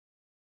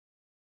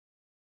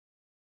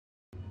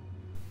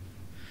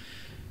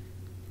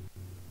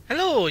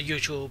Hello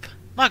YouTube,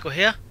 Michael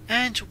here,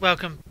 and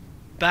welcome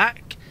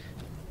back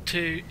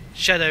to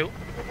Shadow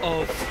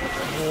of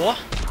War.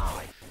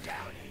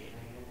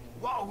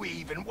 What are we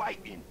even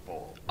waiting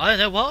for? I don't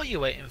know, what are you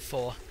waiting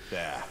for?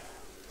 There.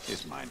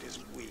 His mind is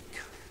weak.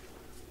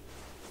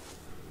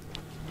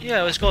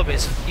 Yeah, it's gotta be,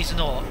 he's an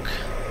orc.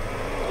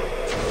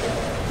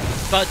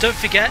 But don't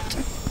forget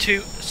to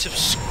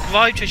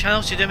subscribe to the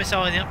channel so you don't miss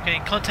out on the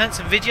upcoming contents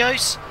and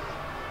videos.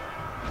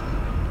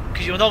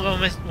 Because you're not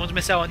going to want to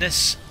miss out on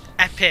this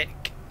epic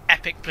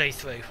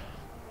playthrough.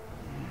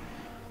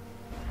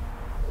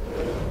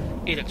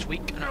 He looks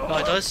weak, and that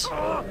guy does.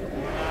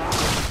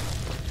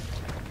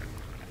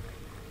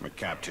 The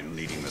captain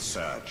leading the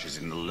search is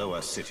in the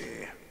lower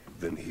city.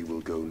 Then he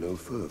will go no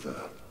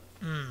further.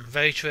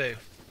 Very true.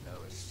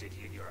 Lower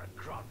city and you're a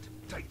grunt.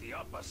 Take the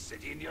upper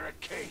city and you're a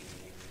king.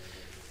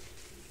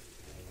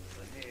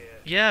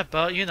 Yeah,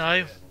 but you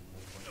know,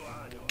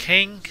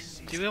 king.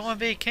 Do we want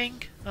to be a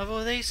king of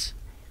all these?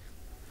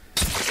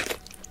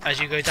 As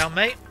you go down,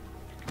 mate.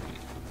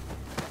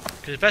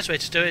 Because the best way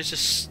to do it is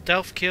just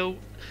stealth kill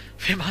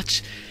pretty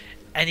much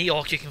any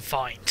orc you can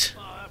find.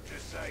 I have to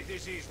say,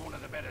 this is one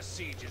of the better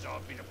sieges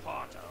I've been a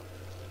part of.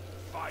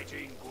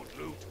 Fighting, good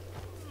loot.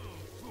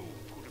 Food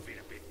could have been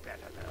a bit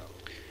better though.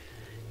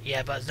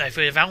 Yeah, but there's no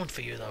food around for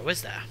you though,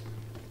 is there?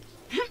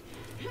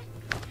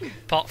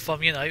 Apart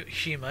from, you know,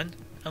 human.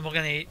 And we're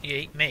going to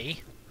eat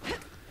me.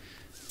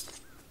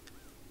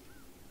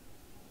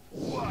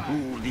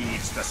 Who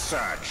leads the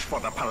search for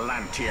the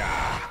Palantir?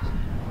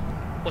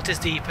 What is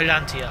the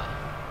Palantir?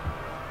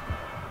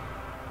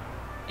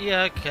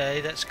 Yeah,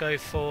 okay, let's go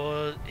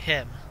for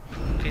him.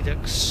 He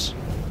looks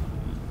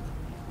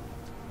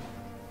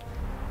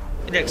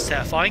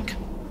terrifying.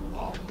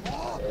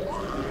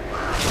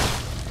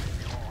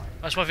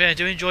 That's one thing I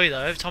do enjoy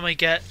though. Every time I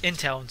get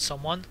intel on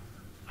someone,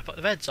 I put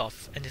the heads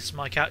off. And this is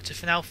my character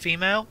for now,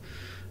 female.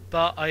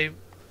 But I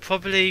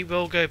probably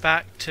will go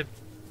back to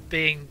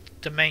being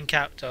the main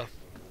character.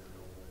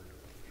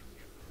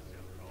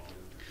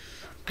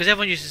 Because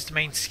everyone uses the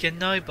main skin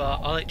now, but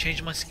I like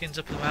changing my skins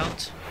up and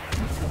around.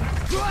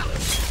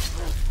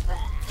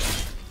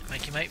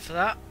 Thank you, mate, for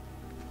that.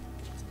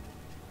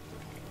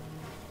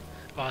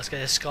 Right, let's get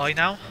this guy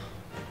now.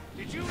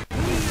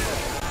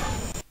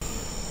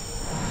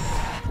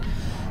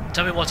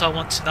 Tell me what I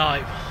want to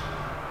know.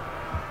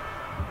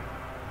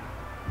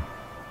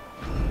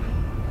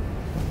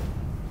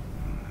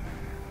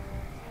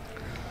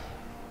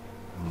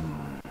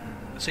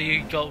 So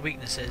you got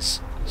weaknesses.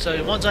 So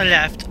the ones on the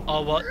left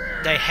are what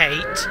they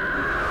hate,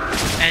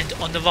 and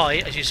on the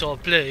right, as you saw,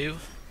 blue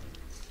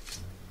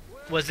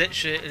was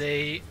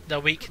literally their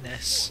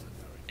weakness.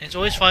 And it's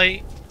always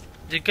right.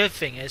 The good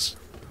thing is,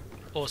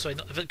 or sorry,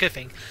 not the good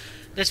thing.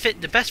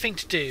 The best thing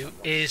to do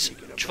is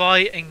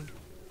try and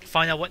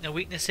find out what their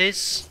weakness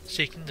is,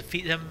 so you can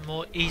defeat them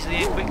more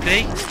easily and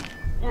quickly.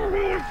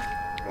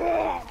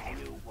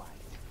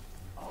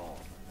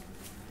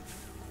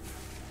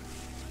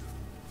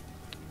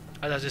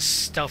 And I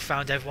just stealth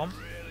found everyone.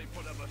 Really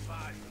put up a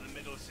fight for the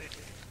middle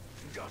city.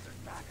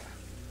 Doesn't matter.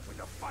 When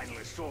the final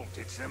assault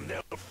hits them,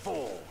 they'll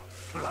fall.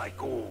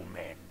 Like all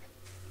men.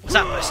 What's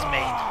that supposed to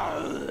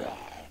mean?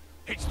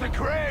 It's the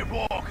Grave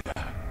Walker.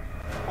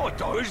 I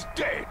thought he was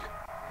dead.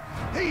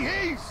 He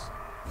is.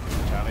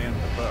 Italian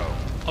bow.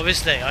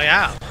 Obviously, I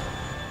am.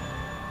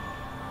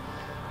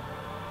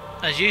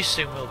 As you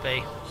soon will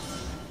be.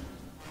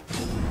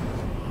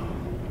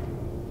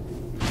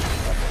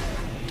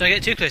 Don't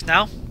get too close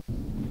now.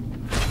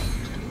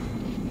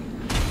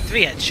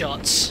 3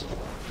 headshots.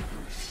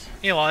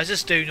 You know what, I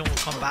just do normal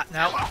combat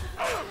now.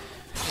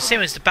 It's the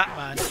same as the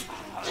Batman.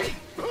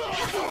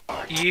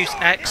 You use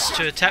X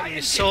to attack with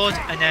your sword,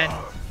 and then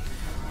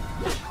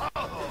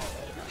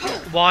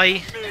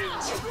Y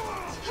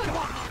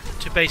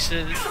to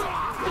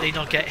basically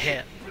not get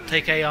hit.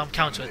 Take a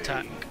counter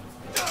attack.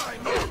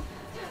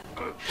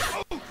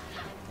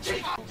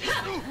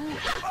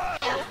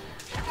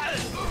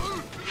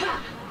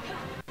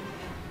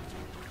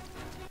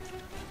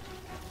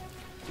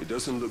 It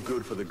doesn't look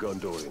good for the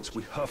Gondorians.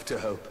 We have to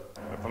help.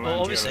 The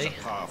Well, obviously. is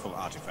a powerful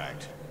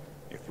artifact.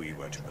 If we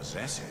were to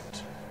possess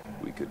it,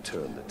 We could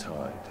turn the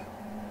tide.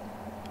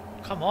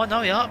 Come on,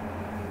 hurry up.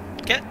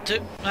 Get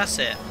to... That's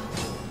it.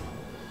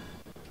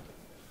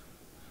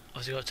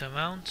 Obviously got to turn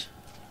around.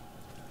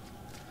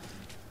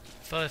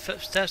 Follow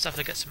footsteps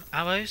after I get some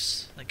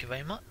arrows. Thank you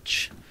very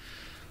much.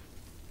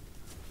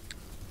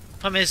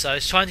 Problem is though,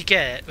 it's trying to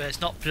get it, but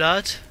it's not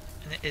blood.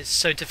 And it's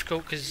so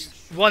difficult because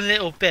one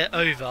little bit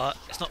over,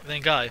 it's not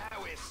going to go.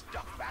 now we're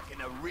stuck back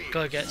in a rig.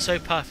 Gotta get so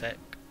perfect.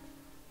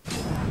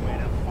 Where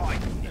to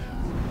fight?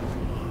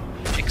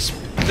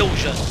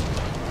 Explosion.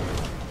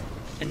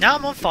 And now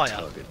I'm on fire.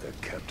 Target their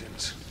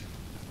captains.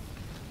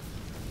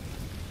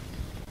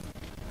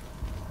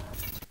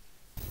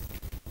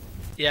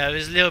 Yeah,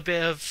 there's a little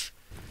bit of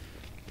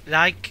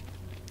lag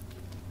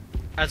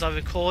as I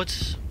record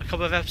a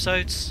couple of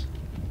episodes.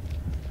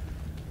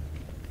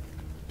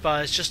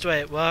 But it's just the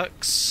way it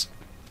works.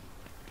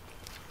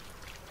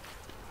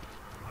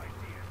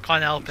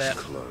 Can't help it.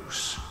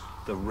 Close.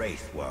 The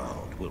Wraith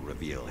world will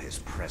reveal his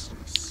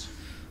presence.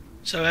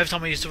 So every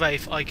time I use the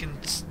Wraith, I can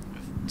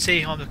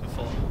see who I'm looking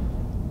for.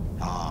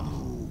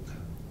 Aug.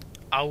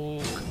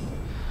 Aug.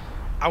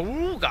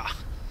 Auga.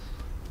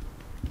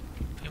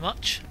 Pretty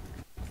much.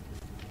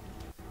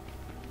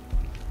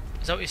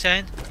 Is that what you're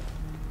saying?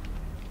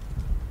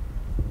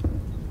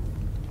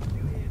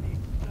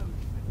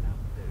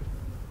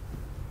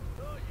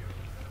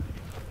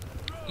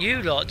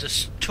 You lot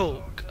just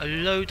talk a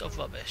load of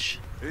rubbish.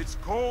 It's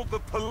called the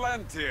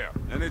Palantir,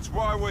 and it's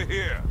why we're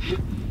here.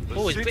 The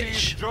Oh, it's city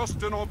British. is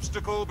just an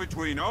obstacle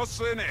between us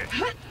and it.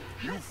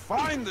 You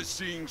find the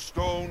Seeing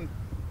Stone,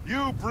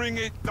 you bring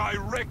it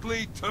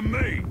directly to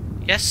me.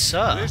 Yes,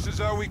 sir. This is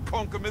how we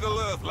conquer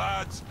Middle-earth,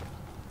 lads.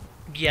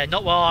 Yeah,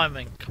 not while I'm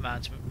in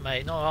command,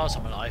 mate. Not while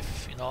I'm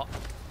alive. You're not.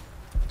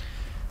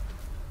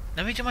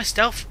 Let me do my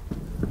stealth.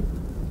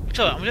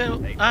 Sorry, I'm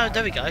doing. Oh,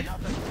 there we go.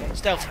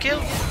 Stealth kill.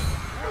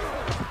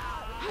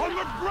 On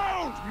the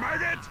ground,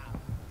 maggot!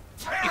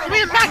 You can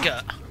be a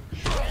maggot.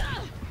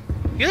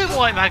 You look more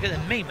like a maggot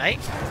than me, mate.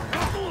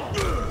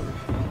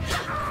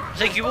 I'll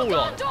take you all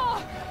on.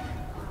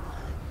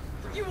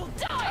 You will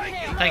die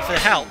here. Thank you for the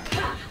help.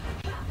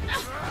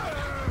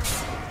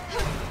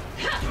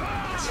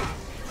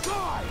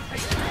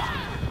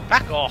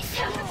 Back off.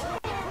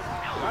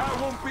 I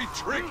won't be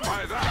tricked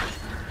by that.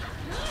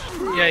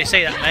 Yeah, you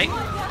say that, mate.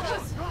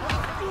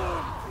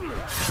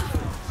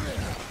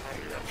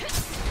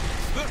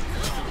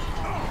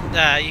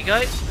 There you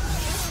go.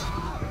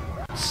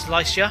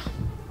 Slice ya.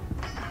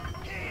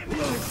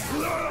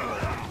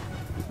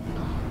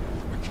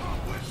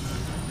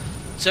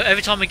 So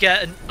every time I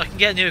can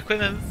get new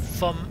equipment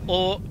from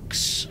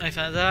orcs,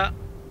 anything like that.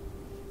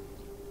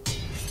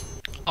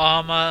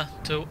 Armor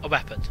to a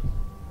weapon.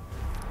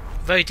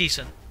 Very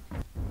decent.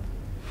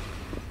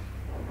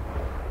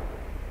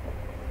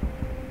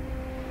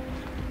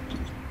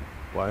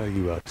 Why are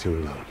you out here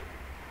alone?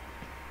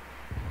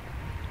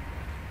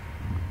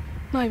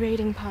 My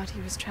raiding party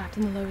was trapped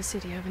in the lower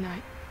city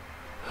overnight.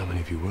 How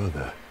many of you were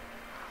there?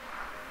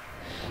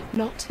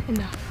 Not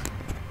enough.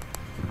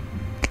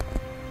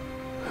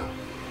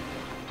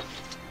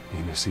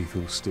 Minas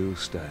Ithil still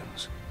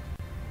stands.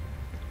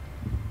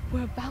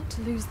 We're about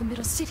to lose the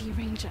middle city,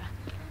 Ranger.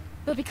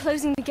 They'll be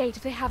closing the gate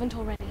if they haven't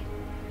already.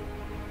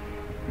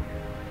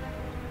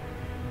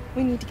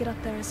 We need to get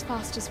up there as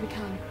fast as we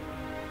can.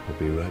 I'll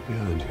be right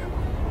behind you.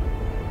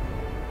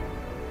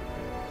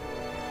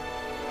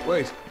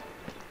 Wait.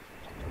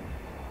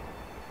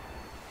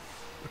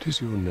 What is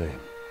your name?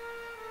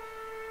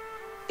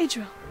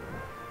 Idril,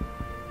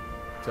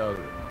 Talon.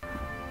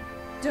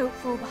 don't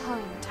fall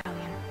behind,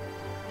 Talion.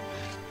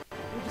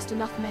 We're just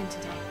enough men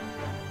today.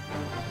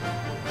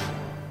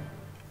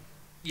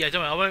 Yeah,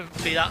 don't worry, I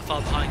won't be that far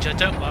behind you,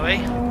 don't worry.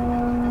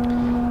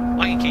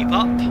 I can keep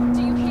up. Do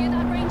you hear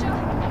that,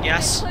 Ranger?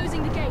 Yes. They're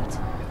closing the gate.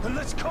 Then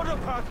let's cut a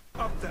path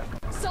up there.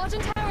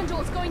 Sergeant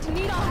Arundel's going to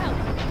need our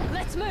help.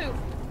 Let's move.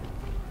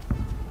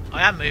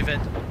 I am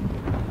moving.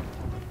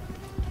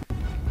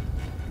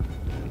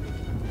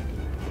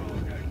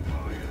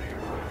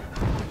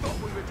 Thought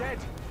we were dead.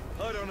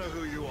 I don't know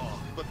who you are,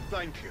 but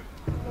thank you.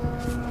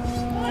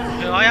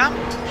 Who I am?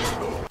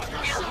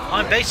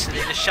 I'm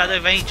basically the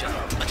Shadow Ranger.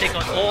 I take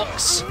on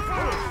orcs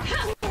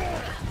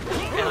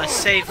and I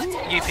save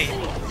you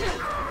people.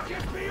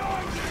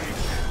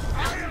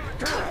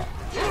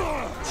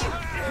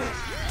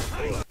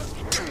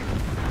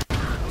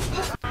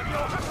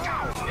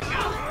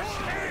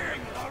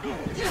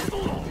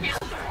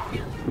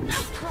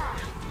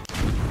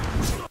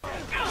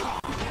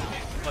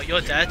 But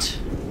you're dead.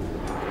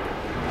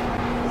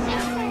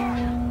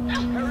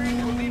 Harry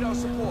will need our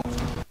support.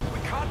 We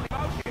can't leave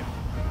out here.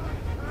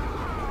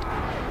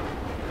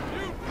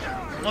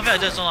 One thing I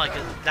don't like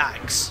is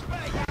lags.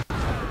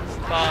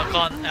 But I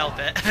can't help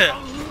it.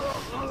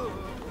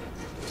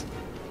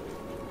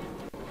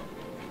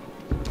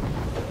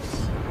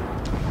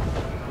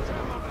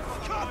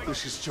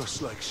 This is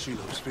just like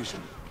Shilob's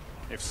vision.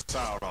 If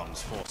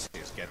Sauron's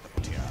forces get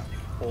the tier,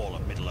 all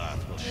of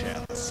Middle-earth will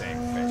share the same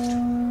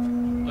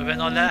fate. Well, then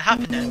not let it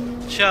happen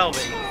then, shall we?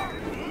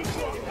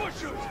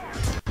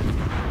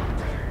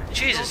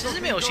 Jesus,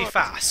 isn't Milshi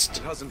fast?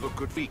 It hasn't looked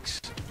good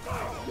weeks.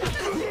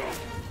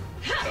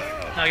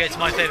 Now I get to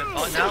my favourite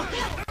part now.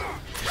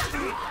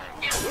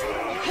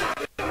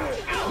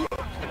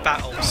 The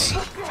battles.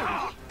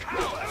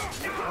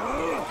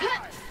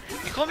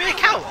 You call me a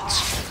coward?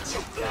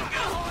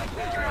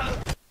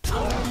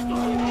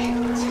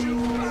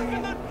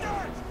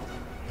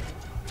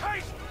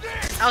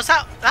 How's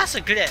that? That's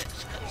a glitch.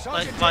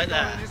 Like, right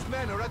there.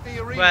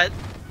 Where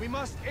We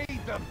must aid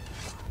them.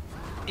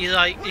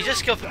 you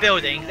just go for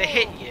building, they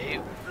hit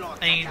you,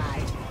 and you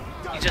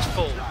just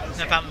fall.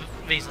 No apparent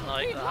reason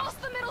like We've that.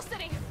 lost the middle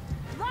city.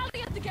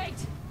 Rally at the gate.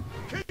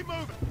 Keep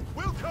moving.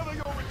 We'll cover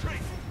your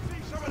retreat. See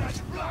some of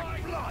that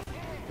black blood.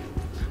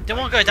 Don't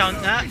want to go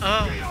down there.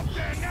 Oh.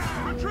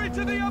 Retreat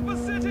to the upper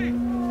city.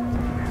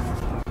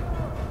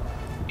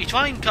 You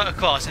try and cut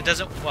across and it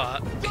doesn't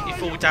work. You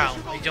fall down.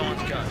 You don't want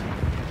to go.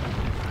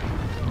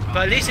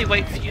 But at least they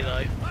wait for you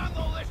though.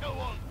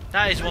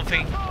 That is one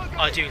thing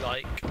I do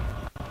like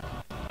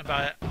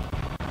about it.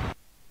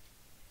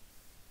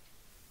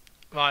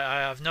 Right,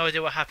 I have no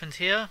idea what happened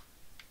here,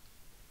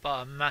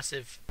 but a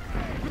massive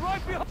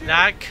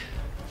lag.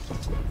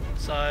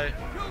 So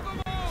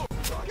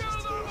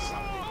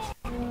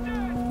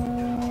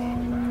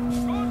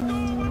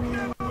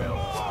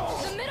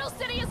The middle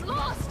city is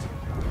lost!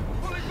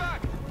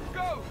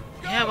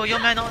 yeah, well, your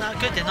men aren't that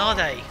good then, are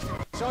they?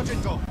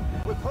 Sergeant Doc,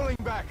 we're pulling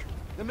back.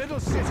 The middle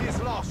city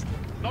is lost.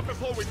 Not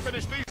before we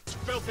finish these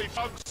filthy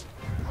bugs.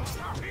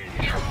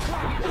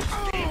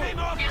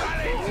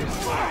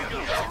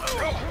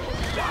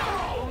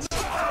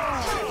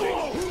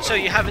 So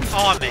you have an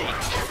army,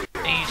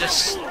 and you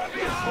just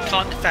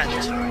can't defend.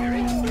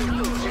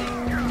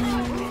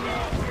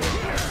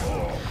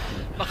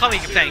 I can't be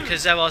complaining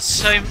because there are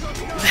so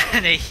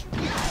many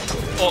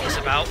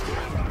orcs about.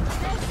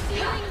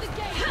 Sealing the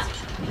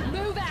gate!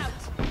 Move out!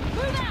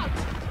 Move out!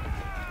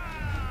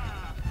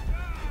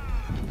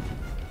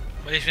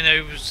 Well, at least we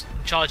know who's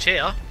in charge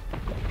here.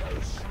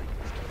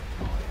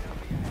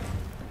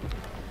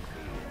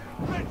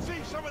 Let's see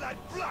some of that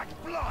black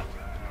blood!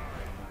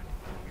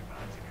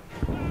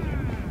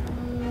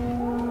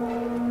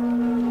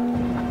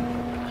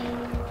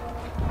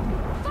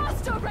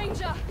 Faster,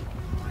 Ranger!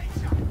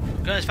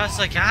 I'm going as fast as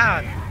I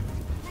can.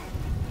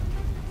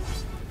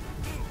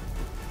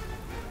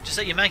 Just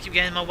that your men keep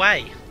getting in my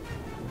way.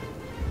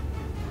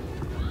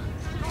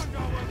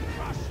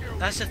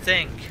 That's the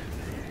thing.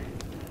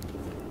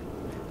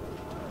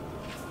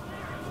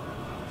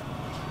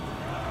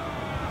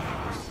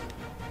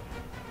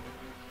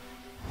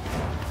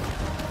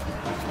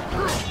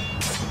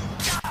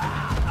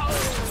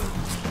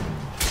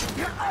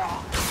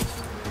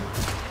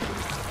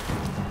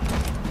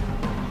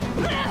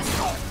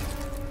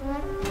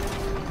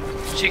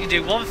 She can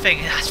do one thing,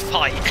 and that's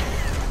fight.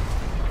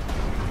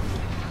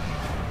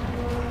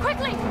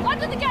 Quickly!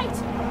 Under the gate!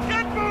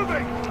 Get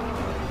moving!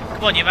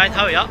 Come on, you man,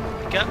 hurry up.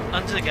 Get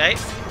under the gate.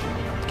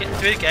 Get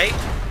through the gate.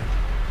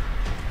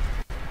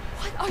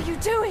 What are you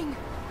doing?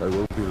 I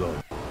won't be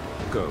long.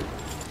 Go.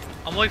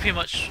 I'm already pretty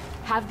much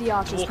Have the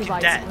archers Walking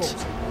provide Dead.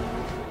 support.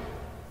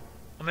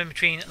 I'm in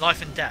between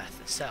life and death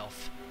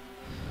itself.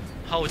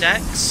 Hold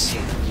X.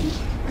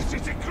 This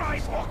is a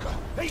Grave Walker!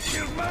 They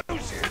killed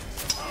Moses!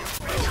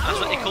 That's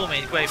what they call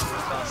me, the Grave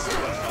Walker.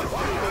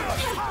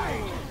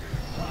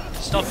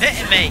 Stop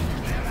hitting me!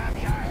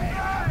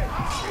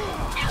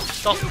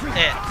 Stop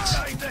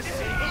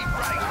it!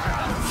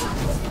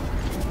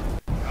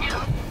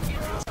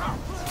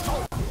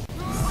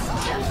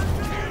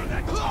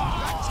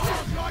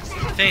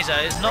 The thing is though,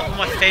 it's not one of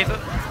my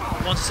favourite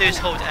ones to do is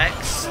hold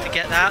X to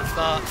get that,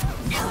 but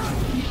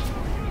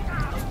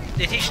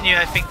they're teaching you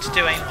everything to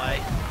do anyway.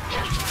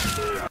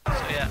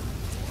 So yeah.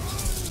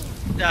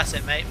 That's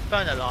it, mate.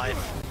 Burn alive.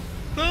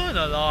 Burn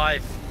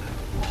alive!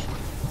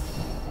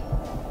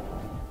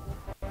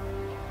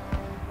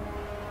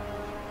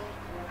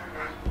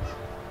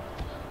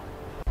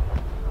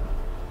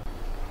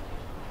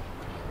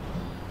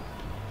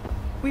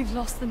 We've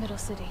lost the middle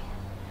city.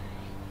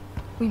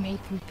 We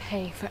made them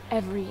pay for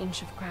every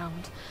inch of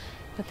ground,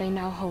 but they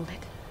now hold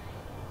it.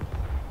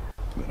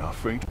 Then our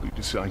fate will be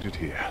decided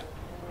here.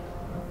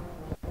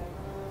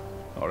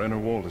 Our inner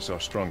wall is our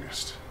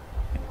strongest,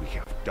 and we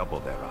have double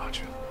their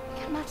archer. We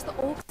can't match the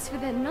orcs for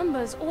their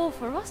numbers or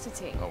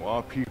ferocity. Now,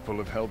 our people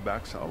have held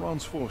back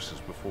Sauron's forces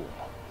before.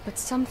 But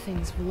some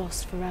things were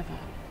lost forever.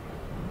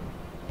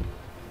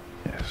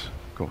 Yes,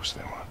 of course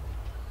they were.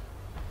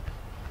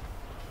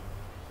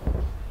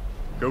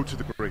 Go to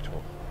the Great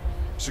Hall.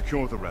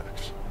 Secure the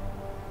relics.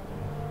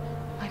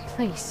 My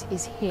place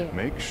is here.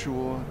 Make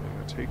sure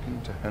they are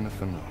taken to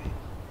Henathanon.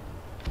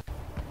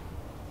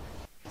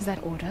 Is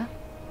that order?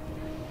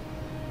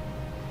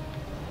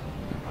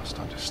 You must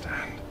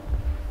understand.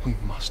 We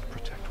must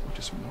protect what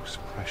is most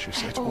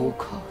precious At all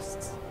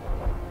costs.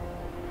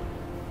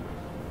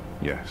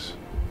 Yes.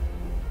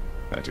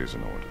 That is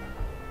an order.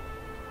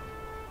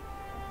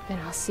 Then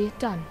I'll see it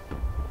done.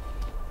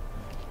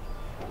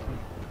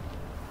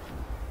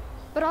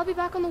 But I'll be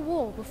back on the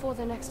wall before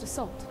the next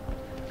assault.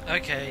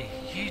 Okay,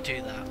 you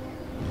do that.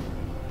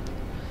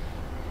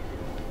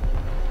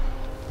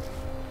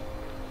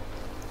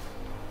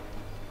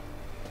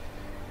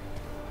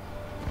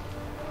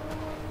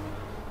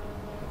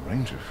 The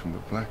ranger from the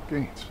Black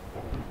Gate.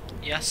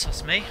 Yes,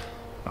 that's me.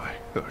 I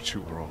thought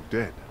you were all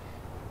dead.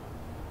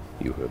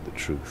 You heard the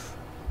truth.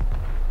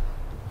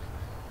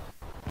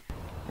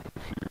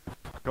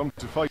 Come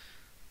to fight.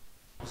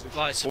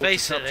 Right, so Or to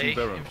basically, Captain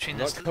Barrow. in between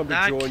Not this come to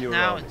lag join your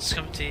now, army. it's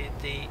come to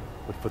the...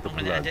 But for the I'm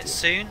going to end it Palantir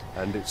soon.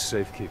 and its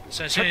safekeeping.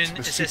 So as soon Protect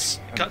as the this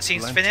city and the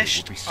cutscene's Palantir will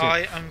finished, be safe. I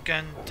am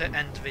going to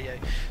end the video.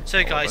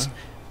 So guys,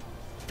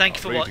 thank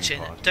you for our raiding watching.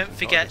 party Don't is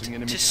forget targeting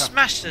enemy to captains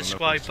smash the on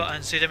subscribe level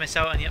button so you don't miss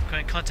out on any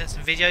upcoming contents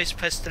and videos.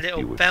 Press the little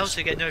You wish bell to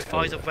to get split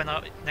notified of Helgen. when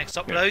I next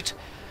upload.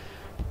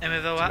 And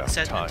with all that about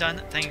said and time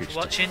done, thank you to for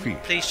watching.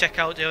 defeat. Please check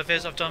out the other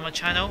videos I've done on my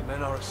channel.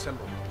 Men are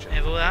assembled. And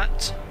with all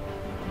that,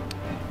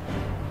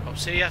 I'll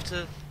see you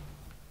after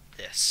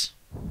this.